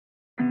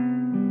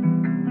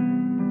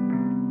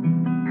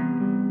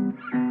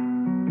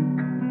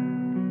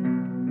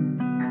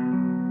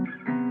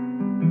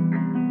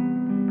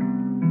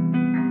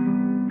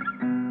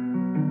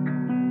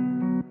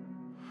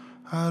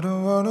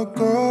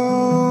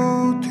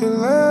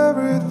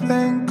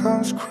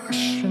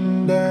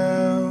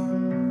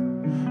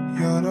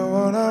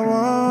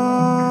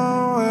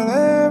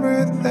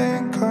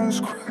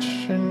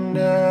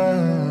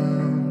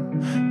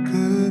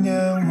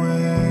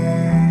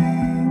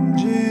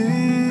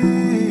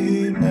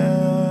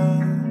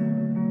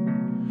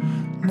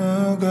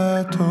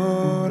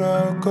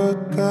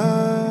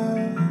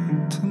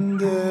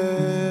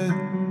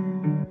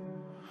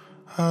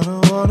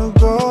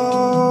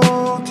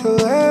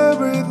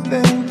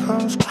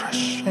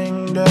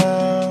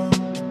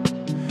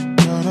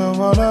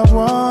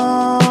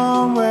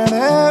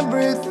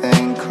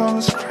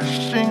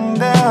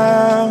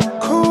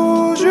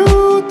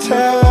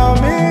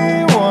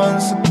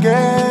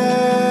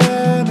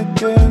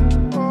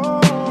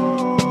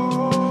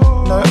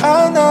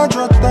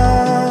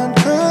멈췄던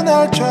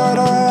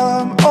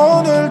그날처럼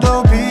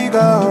오늘도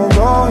비가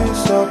오고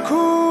있어.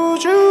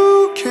 Could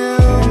you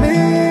kill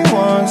me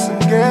once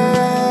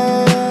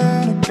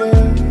again,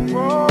 again?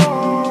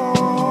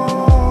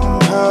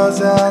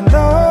 Cause I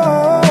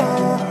know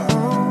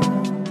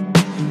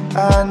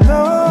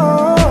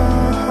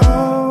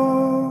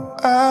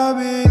I'll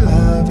be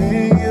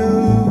loving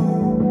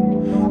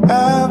you,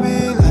 I'll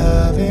be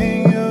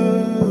loving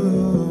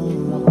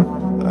you,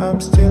 I'm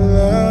still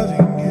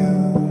loving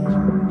you,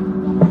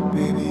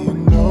 baby, you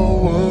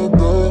know I'm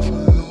there for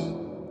you.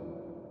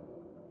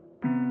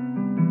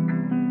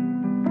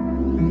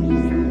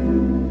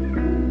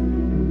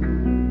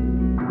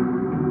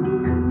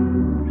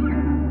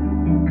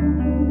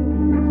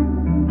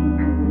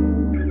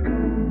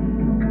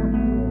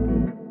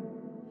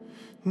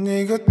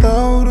 네가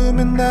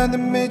떠오르면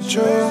나는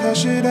미쳐.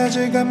 사실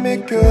아직 안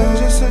믿겨.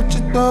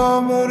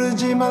 잊었을지도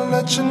모르지만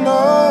let you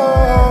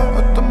know.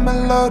 어떤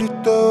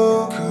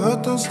멜로디도 그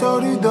어떤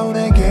스토리도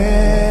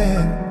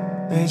내겐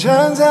내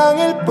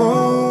잔상일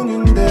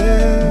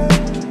뿐인데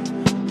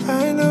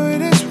I know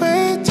it is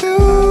way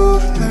too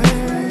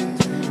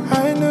late,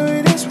 I know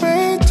it is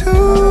way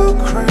too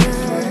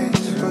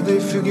crazy, but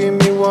if you give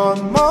me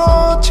one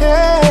more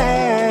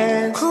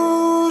chance,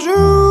 could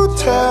you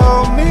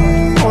tell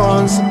me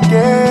once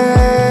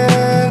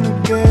again,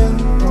 again?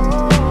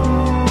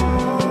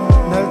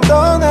 날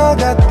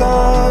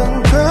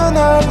떠나갔던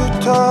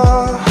그날부터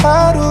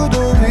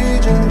하루도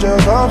잊은 적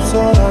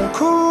없어. 난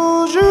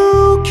Could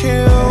you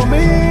kill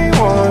me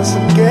once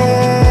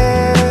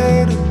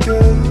again,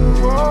 again?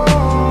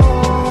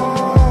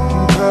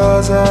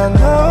 Cause I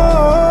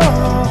know,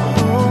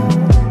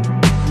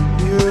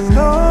 you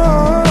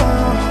know,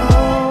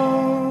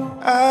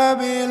 I'll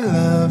be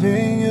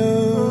loving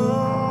you,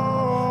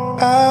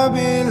 I'll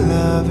be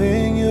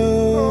loving you.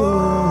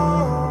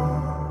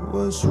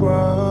 What's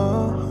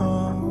wrong?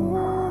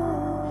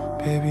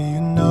 Baby,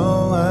 you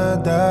know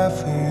I'd die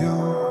for you.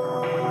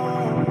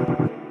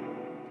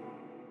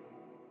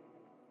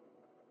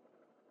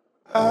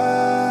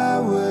 I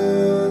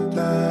will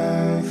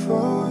die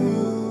for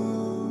you,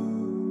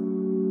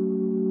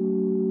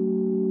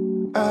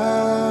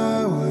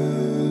 I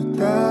will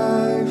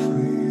die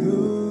for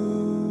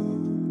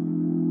you,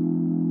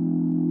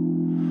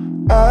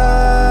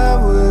 I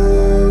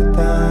will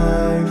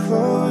die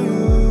for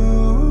you,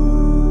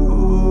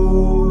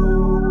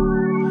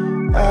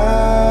 I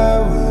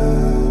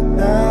will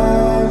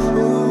die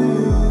for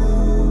you.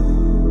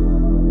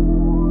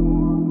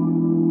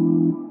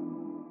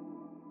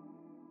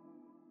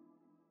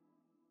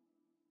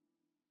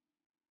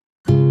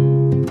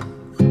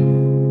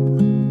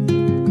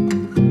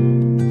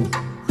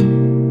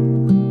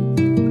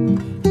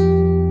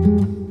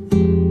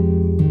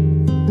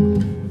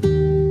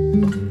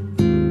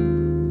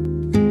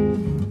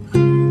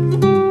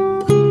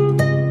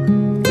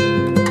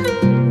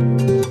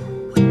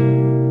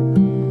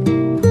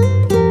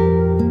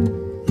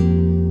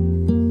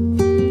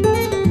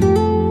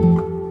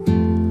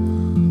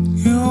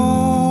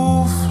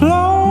 You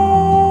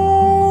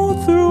flow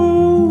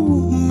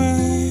through me,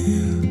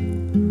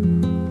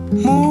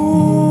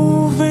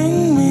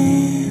 moving me.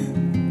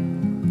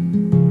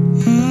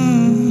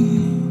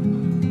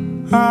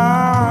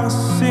 I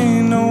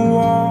see no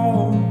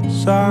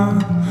walls, I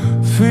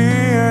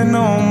fear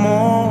no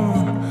more.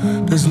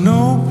 There's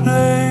no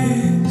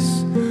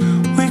place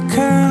we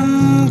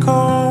can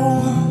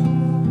go.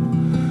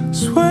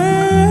 Swimming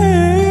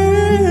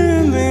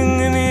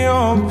in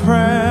your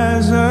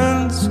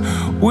presence,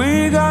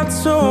 we got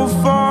so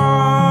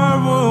far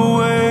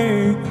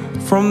away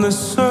from the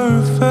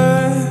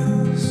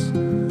surface.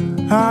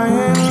 I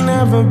ain't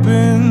never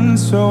been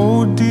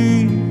so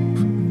deep,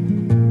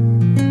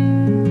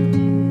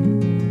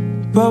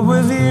 but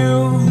with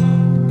you,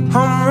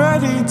 I'm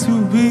ready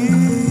to be.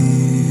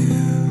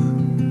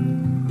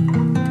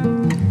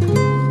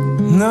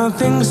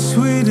 Nothing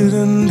sweeter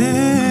than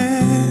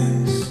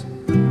this,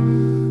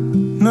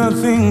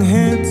 nothing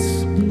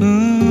hits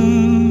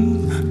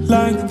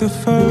like the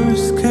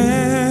first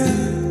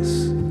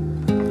kiss.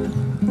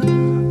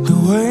 The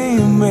way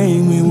you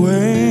made me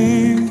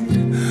wait,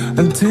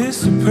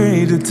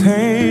 anticipate the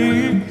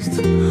taste,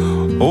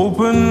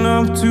 open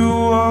up to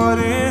what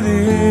it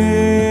is.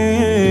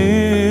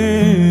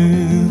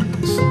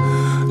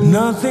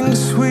 Nothing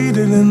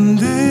sweeter than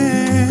this,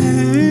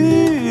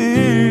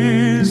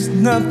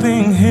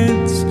 nothing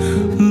hits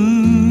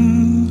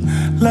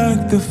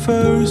like the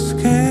first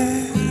kiss.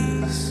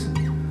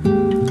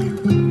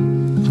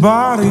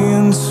 Body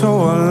and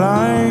soul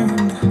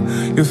aligned,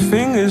 your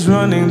fingers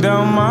running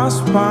down my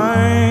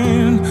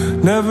spine.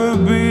 Never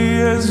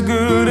be as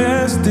good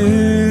as this.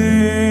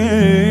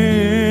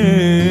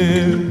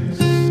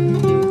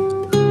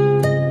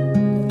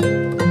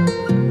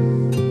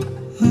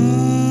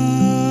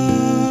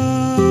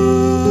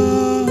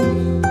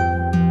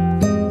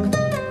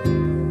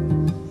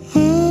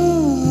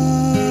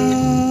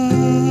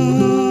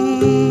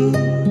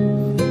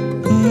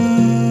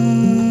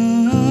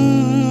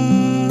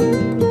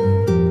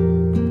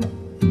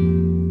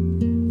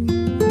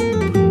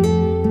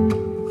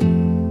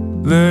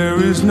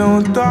 there is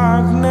no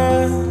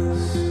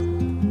darkness,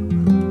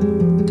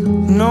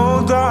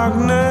 no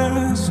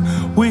darkness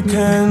we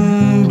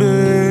can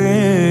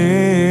bear.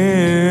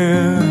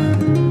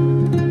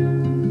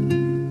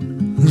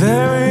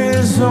 There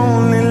is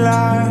only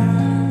light,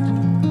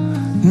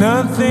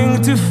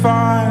 nothing to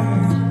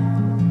fight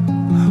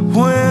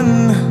when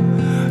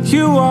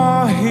you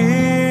are here.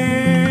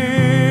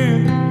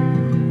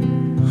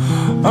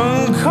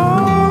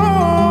 Uncover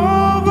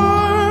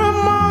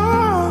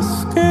my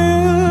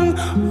skin,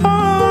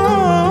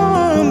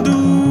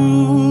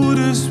 undo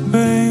this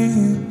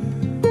pain,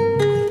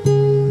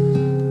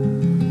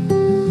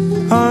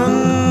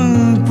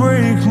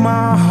 unbreak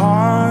my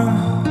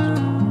heart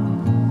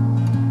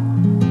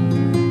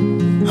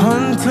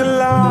until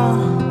I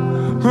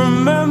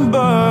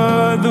remember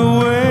the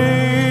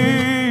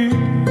way.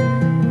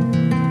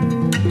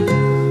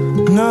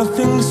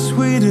 Nothing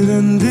sweeter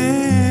than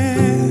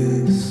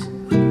this,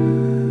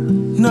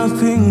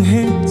 nothing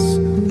hits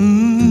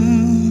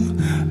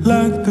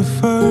like the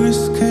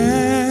first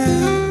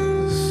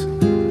kiss.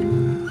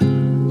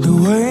 The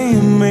way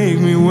you make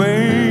me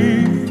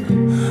wait,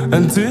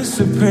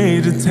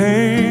 anticipate a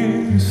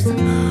taste,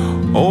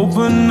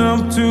 open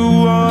up to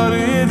what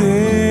it is.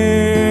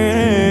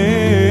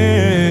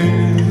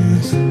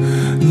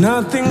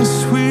 Nothing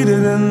sweeter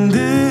than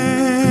this,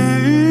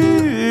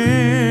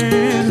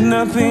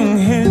 nothing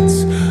hits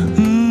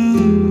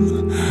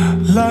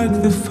like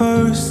the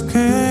first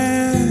kiss.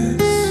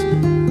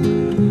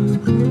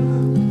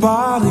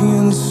 Body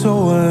and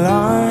soul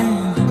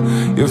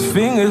aligned, your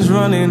fingers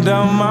running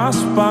down my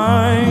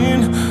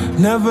spine.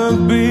 Never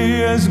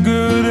be as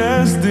good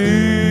as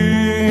this.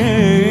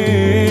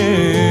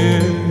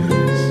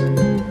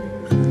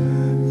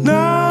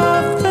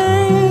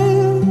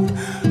 Nothing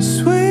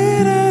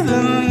sweeter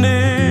than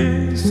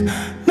this.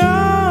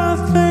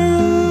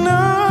 Nothing,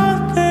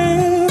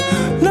 nothing,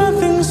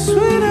 nothing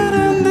sweeter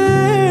than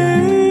this.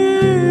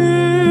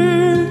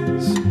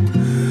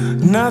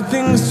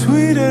 Nothing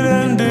sweeter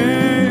than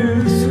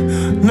this.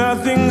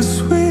 Nothing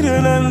sweeter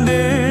than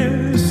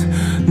this.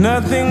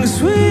 Nothing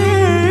sweeter.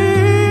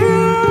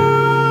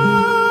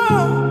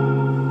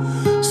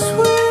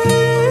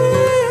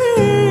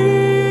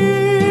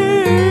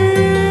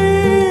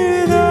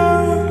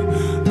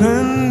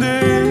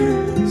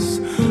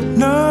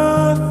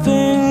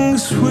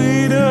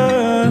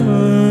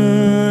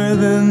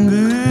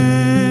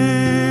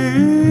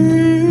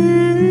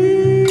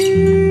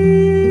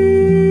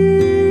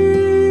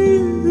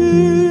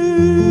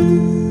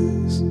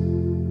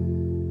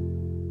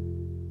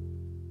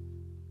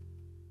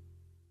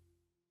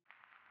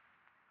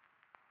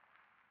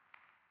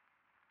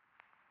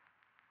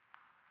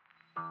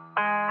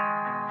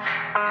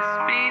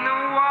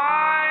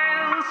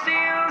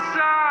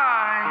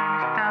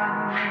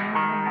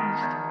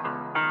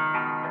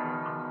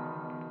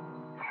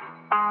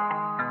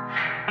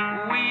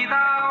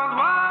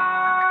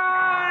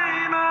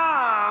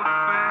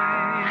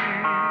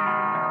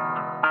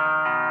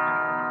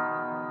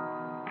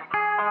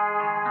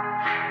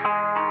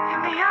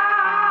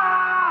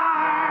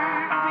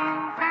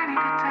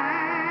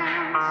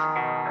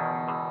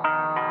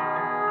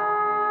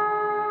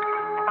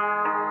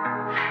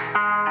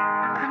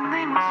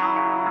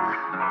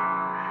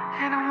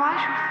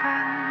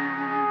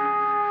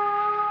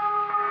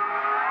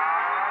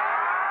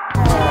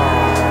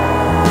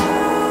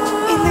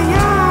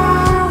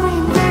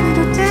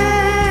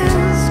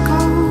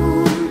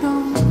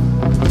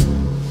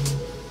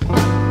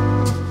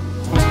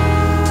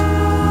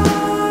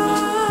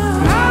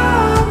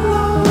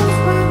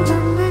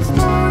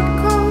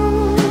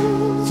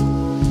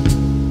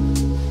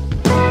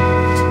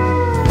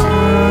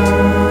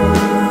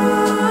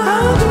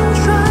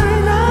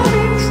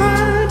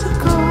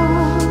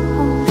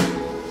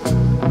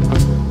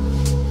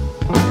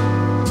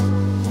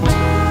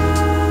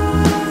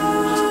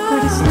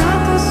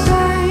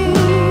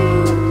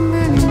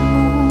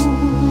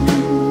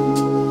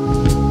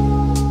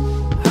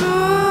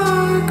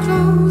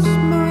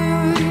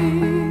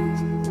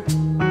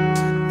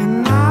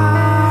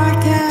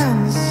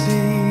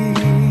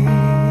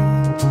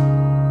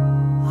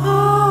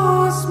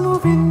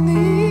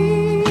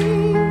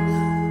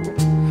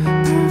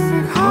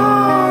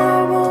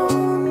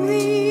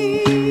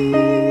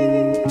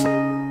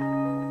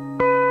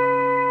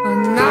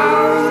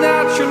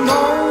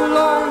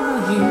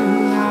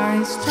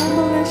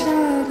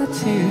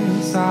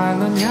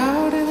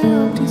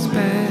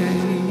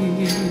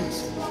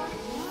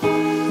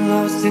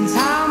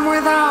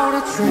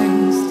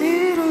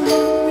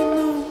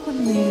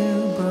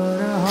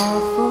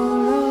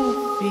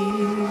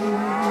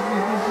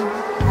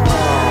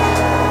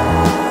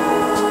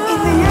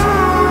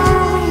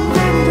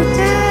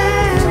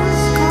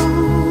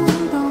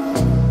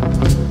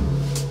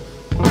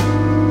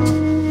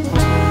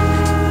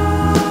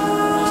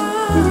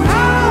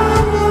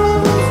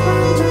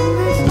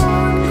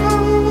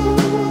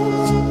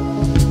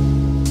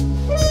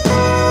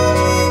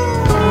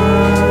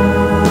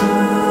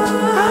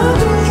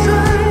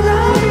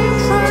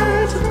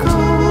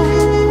 Go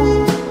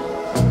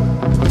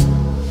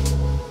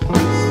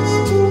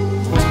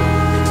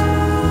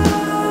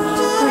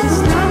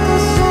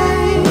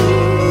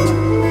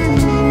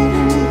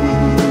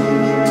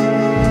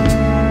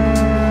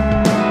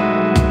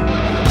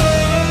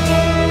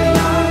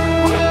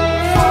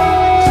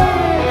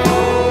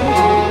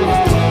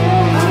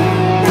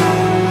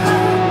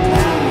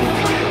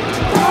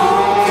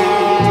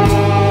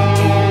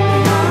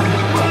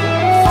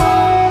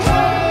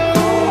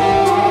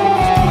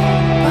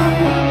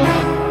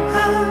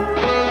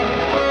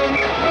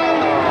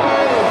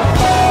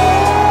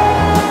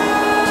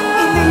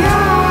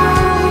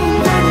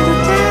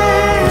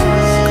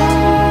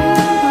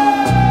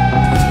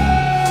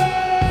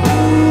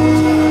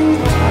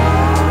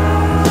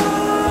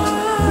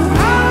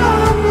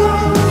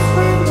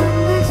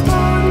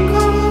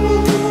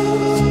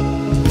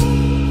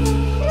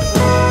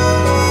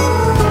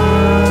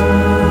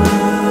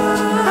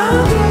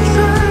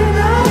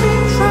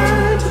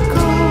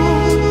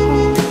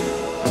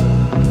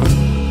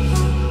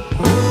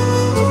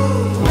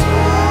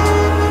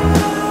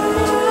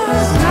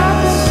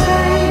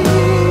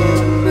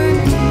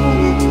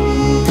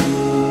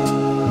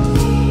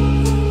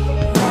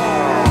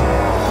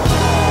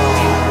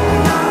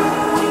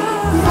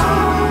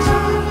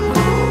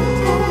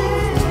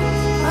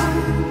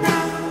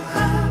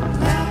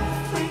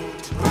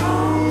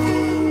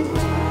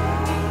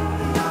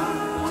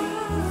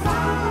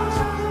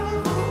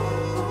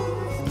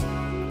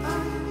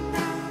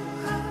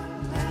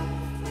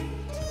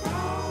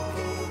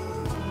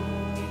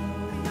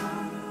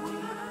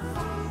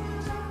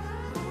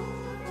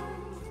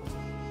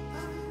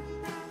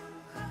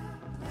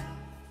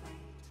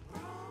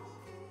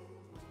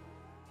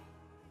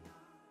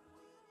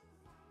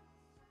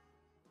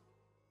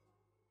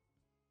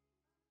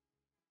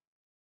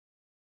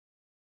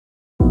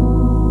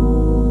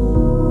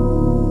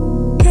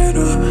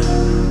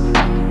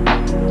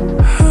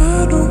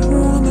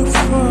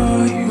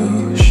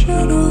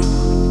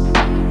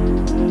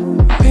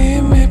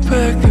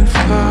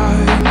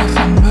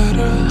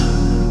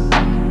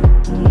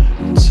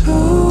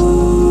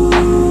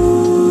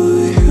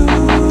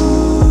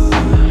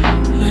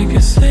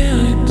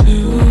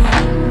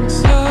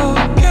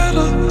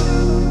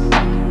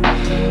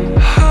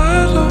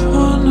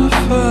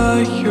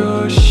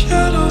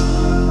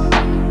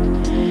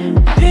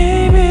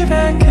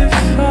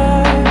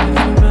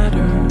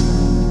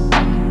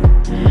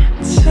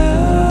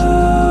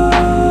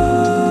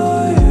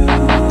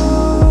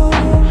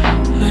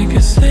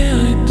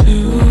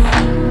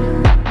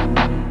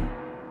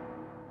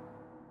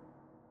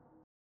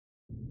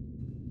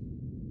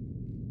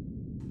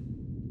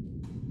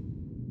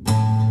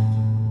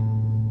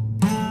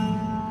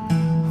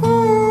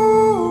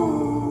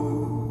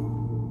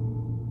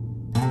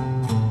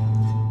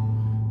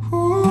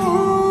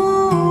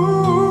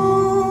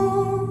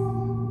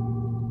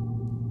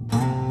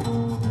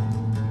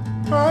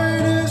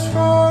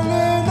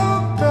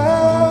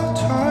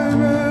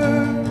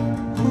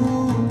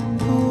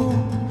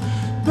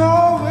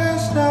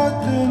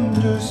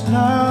just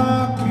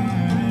not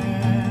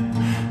getting.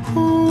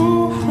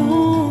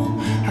 Ooh,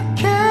 I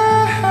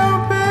can't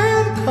help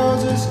it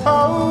 'cause it's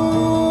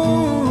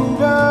over.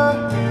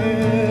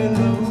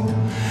 Hello,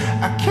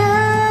 I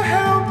can't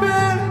help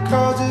it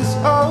 'cause it's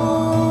over.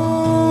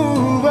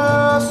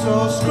 So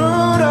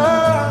screwed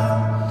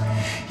up.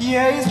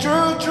 Yeah, it's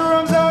true,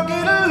 I'm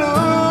talking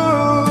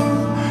alone.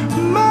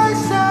 Might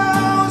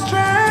sound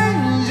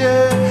strange,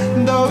 yeah,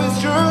 though it's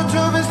true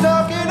to be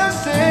stuck in a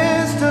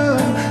system.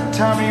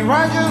 Tell me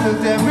why you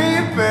looked at me,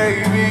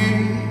 baby.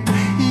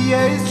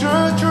 Yeah, it's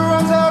true,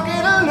 I'm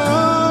talking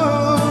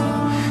alone.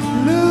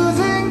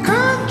 Losing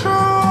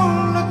control,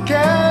 I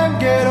can't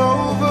get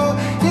over.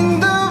 In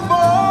the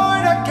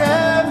void, I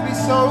can't be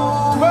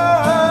sober.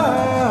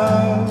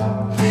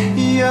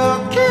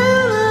 You're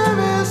killing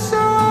me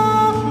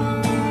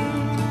softly.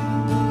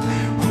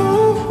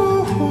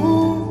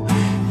 Ooh,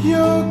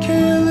 you're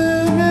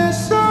killing me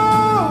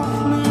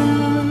softly.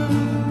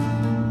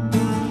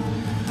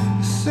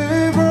 Say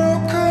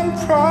broken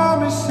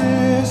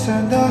promises,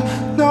 and I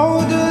know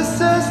this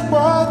is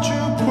what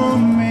you put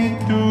me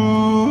through.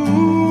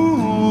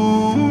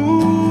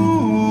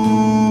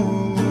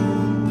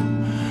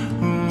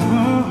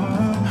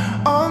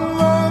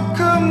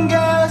 Unwelcome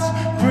gas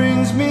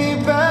brings me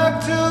back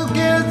to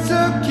get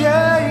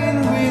again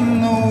with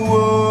no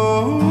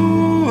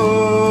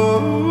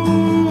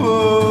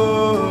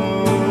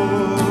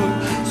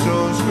so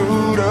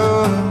screwed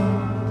up.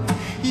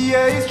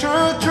 Yeah, it's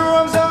true,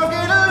 I'm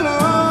talking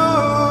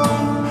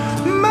alone.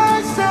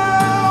 Might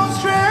sound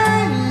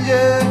strange,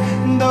 yeah,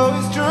 though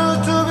it's true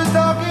to be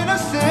stuck in a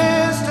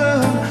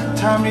system.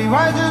 Tell me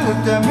why you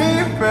looked at me,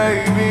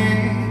 baby.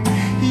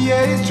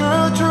 Yeah, it's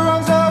true,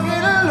 I'm